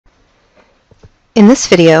In this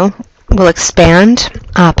video, we'll expand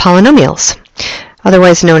polynomials,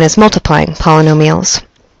 otherwise known as multiplying polynomials.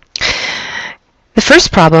 The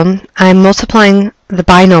first problem, I'm multiplying the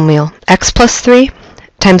binomial x plus 3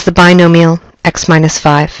 times the binomial x minus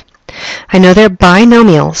 5. I know they're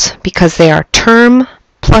binomials because they are term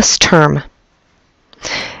plus term.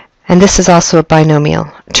 And this is also a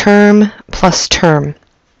binomial, term plus term.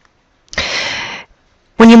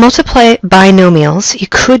 When you multiply binomials, you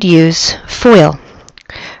could use FOIL.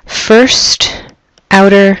 First,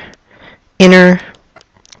 outer, inner,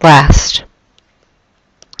 last.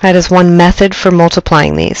 That is one method for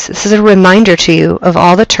multiplying these. This is a reminder to you of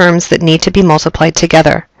all the terms that need to be multiplied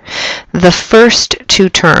together. The first two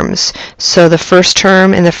terms, so the first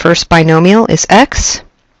term in the first binomial is x.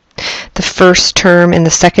 The first term in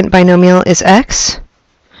the second binomial is x,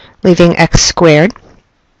 leaving x squared.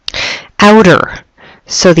 Outer,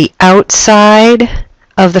 so the outside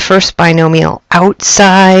of the first binomial,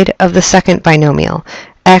 outside of the second binomial,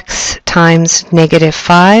 x times negative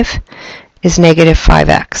 5 is negative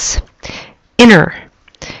 5x. Inner,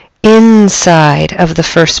 inside of the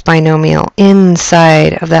first binomial,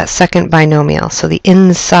 inside of that second binomial, so the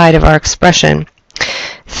inside of our expression,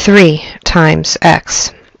 3 times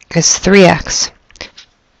x is 3x.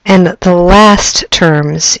 And the last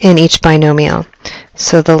terms in each binomial,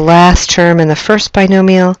 so the last term in the first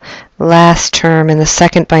binomial, last term in the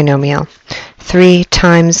second binomial, 3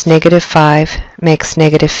 times negative 5 makes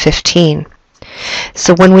negative 15.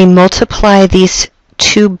 So when we multiply these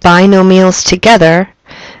two binomials together,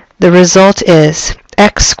 the result is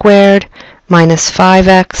x squared minus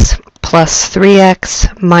 5x plus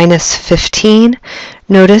 3x minus 15.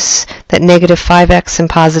 Notice that negative 5x and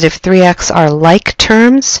positive 3x are like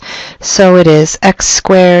terms, so it is x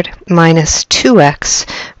squared minus 2x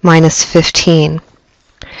minus 15.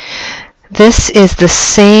 This is the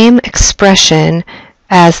same expression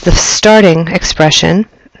as the starting expression.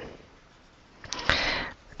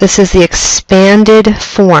 This is the expanded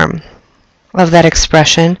form of that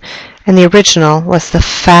expression, and the original was the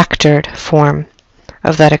factored form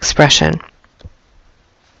of that expression.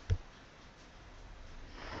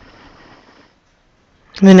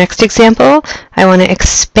 In the next example, I want to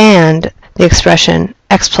expand the expression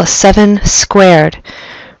x plus 7 squared.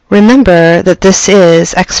 Remember that this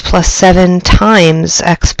is x plus 7 times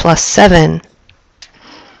x plus 7.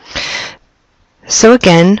 So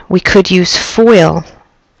again, we could use FOIL.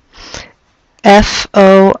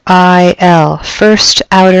 F-O-I-L, first,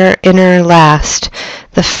 outer, inner, last.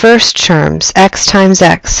 The first terms, x times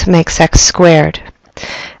x, makes x squared.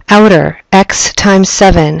 Outer, x times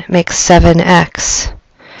 7 makes 7x.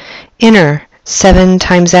 Inner, 7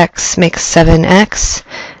 times x makes 7x.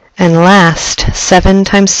 And last, 7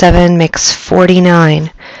 times 7 makes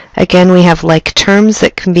 49. Again, we have like terms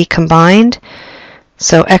that can be combined.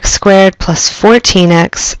 So x squared plus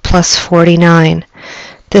 14x plus 49.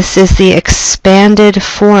 This is the expanded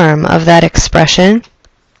form of that expression.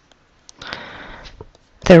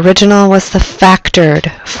 The original was the factored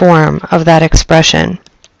form of that expression.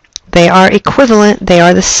 They are equivalent, they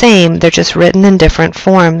are the same, they're just written in different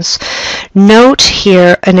forms. Note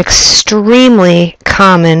here an extremely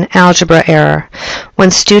common algebra error.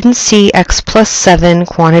 When students see x plus 7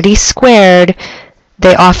 quantity squared,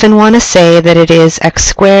 they often want to say that it is x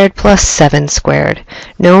squared plus 7 squared.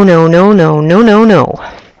 No, no, no, no, no, no, no.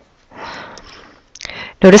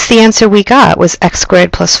 Notice the answer we got was x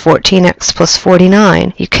squared plus 14x plus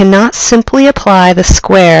 49. You cannot simply apply the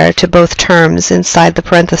square to both terms inside the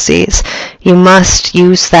parentheses. You must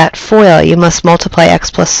use that FOIL. You must multiply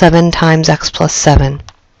x plus 7 times x plus 7.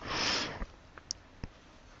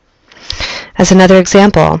 As another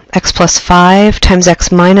example, x plus 5 times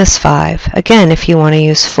x minus 5. Again, if you want to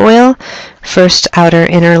use FOIL, first, outer,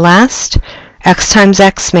 inner, last. X times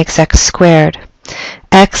x makes x squared.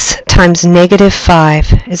 X times negative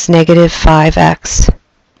 5 is negative 5x.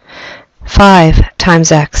 5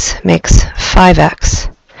 times x makes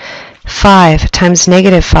 5x. 5 times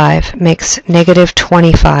negative 5 makes negative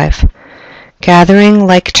 25. Gathering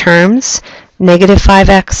like terms, negative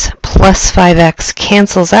 5x plus 5x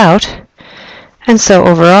cancels out, and so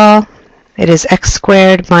overall it is x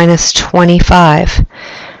squared minus 25.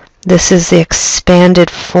 This is the expanded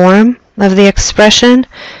form of the expression.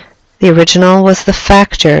 The original was the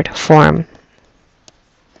factored form.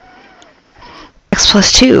 X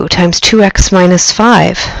plus 2 times 2x minus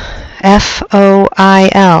 5.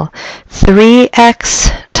 F-O-I-L.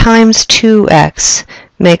 3x times 2x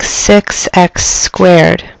makes 6x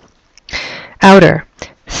squared. Outer.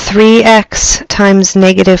 3x times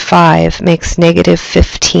negative 5 makes negative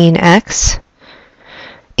 15x.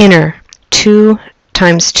 Inner. 2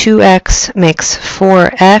 times 2x makes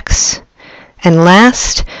 4x. And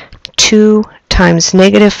last, 2 times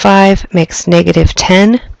negative 5 makes negative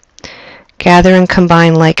 10. Gather and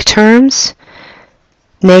combine like terms.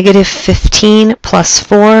 Negative 15 plus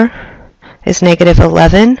 4 is negative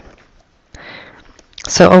 11.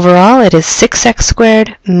 So overall, it is 6x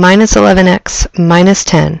squared minus 11x minus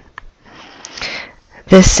 10.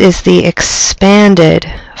 This is the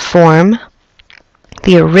expanded form.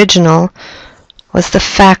 The original was the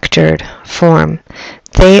factored form.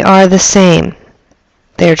 They are the same.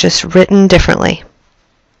 They're just written differently.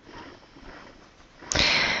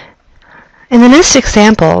 In the next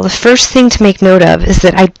example, the first thing to make note of is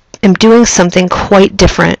that I am doing something quite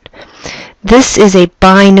different. This is a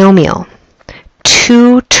binomial.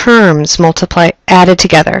 Two terms added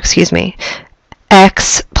together,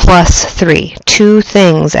 x plus 3. Two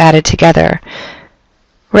things added together.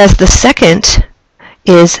 Whereas the second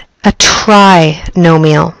is a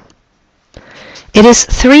trinomial. It is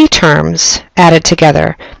 3 terms added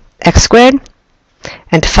together, x squared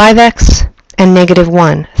and 5x and negative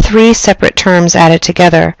 1. 3 separate terms added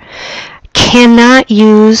together. Cannot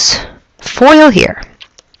use FOIL here.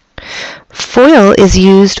 FOIL is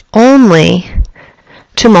used only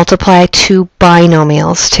to multiply 2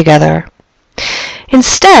 binomials together.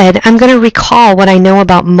 Instead, I'm going to recall what I know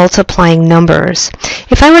about multiplying numbers.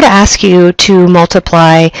 If I were to ask you to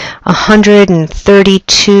multiply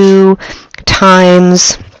 132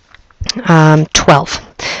 times 12,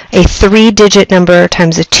 a 3-digit number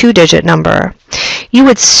times a 2-digit number, you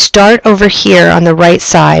would start over here on the right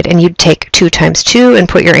side and you'd take 2 times 2 and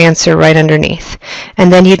put your answer right underneath. And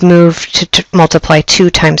then you'd move to multiply 2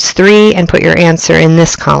 times 3 and put your answer in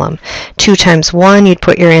this column. 2 times 1, you'd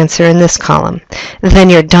put your answer in this column. Then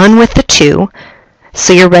you're done with the 2,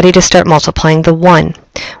 so you're ready to start multiplying the 1.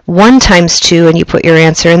 1 times 2 and you put your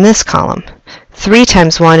answer in this column. 3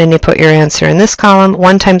 times 1 and you put your answer in this column.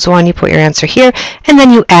 1 times 1, you put your answer here, and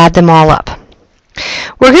then you add them all up.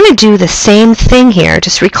 We're going to do the same thing here,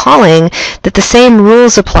 just recalling that the same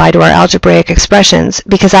rules apply to our algebraic expressions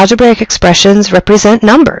because algebraic expressions represent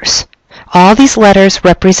numbers. All these letters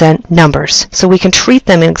represent numbers, so we can treat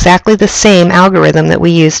them in exactly the same algorithm that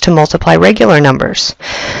we use to multiply regular numbers.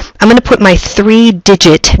 I'm going to put my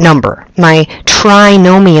 3-digit number, my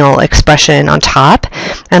trinomial expression, on top,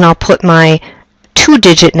 and I'll put my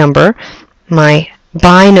 2-digit number, my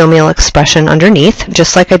binomial expression, underneath,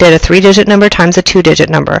 just like I did a 3-digit number times a 2-digit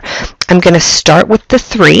number. I'm going to start with the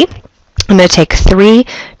 3. I'm going to take 3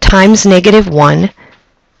 times negative 1,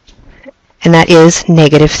 and that is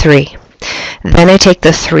negative 3. Then I take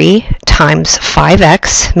the 3 times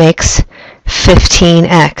 5x makes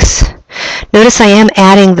 15x. Notice I am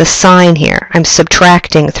adding the sign here. I'm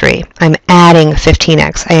subtracting 3. I'm adding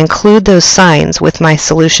 15x. I include those signs with my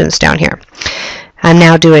solutions down here. I'm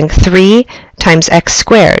now doing 3 times x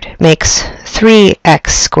squared makes 3x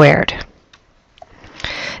squared.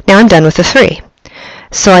 Now I'm done with the 3.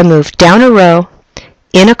 So I move down a row,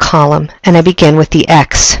 in a column, and I begin with the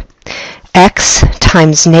x. X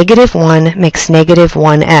times negative 1 makes negative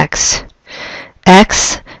 1x.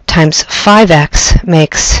 X times 5x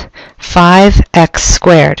makes 5x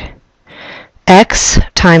squared. X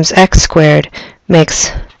times x squared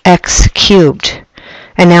makes x cubed.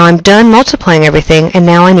 And now I'm done multiplying everything, and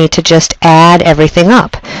now I need to just add everything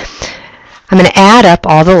up. I'm going to add up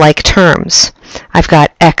all the like terms. I've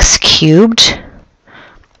got x cubed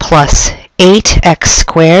plus 8x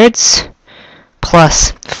squareds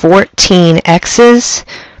plus 14x's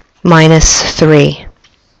minus 3.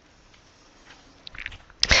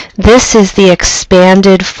 This is the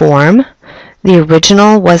expanded form. The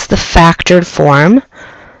original was the factored form.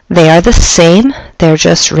 They are the same, they're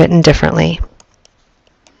just written differently.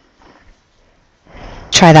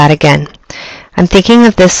 Try that again. I'm thinking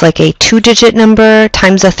of this like a 2-digit number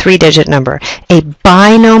times a 3-digit number, a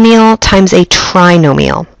binomial times a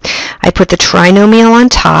trinomial. I put the trinomial on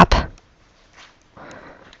top,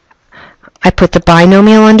 I put the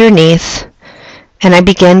binomial underneath, and I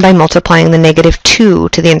begin by multiplying the negative 2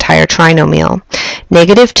 to the entire trinomial.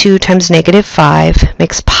 Negative 2 times negative 5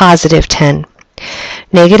 makes positive 10.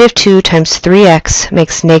 Negative 2 times 3x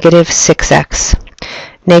makes negative 6x.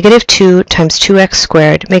 Negative 2 times 2x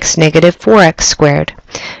squared makes negative 4x squared.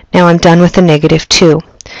 Now I'm done with the negative 2.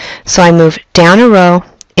 So I move down a row,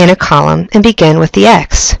 in a column, and begin with the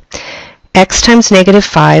x. X times negative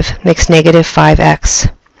 5 makes negative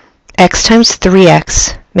 5x. X times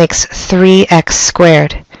 3x makes 3x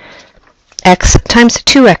squared. X times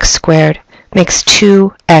 2x squared makes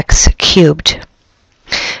 2x cubed.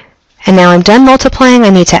 And now I'm done multiplying. I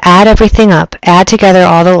need to add everything up, add together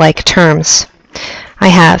all the like terms. I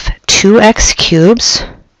have 2x cubed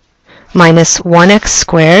minus 1x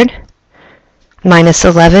squared minus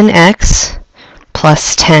 11x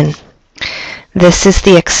plus 10. This is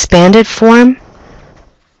the expanded form,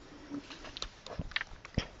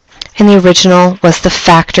 and the original was the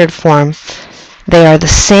factored form. They are the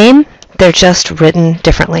same, they're just written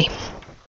differently.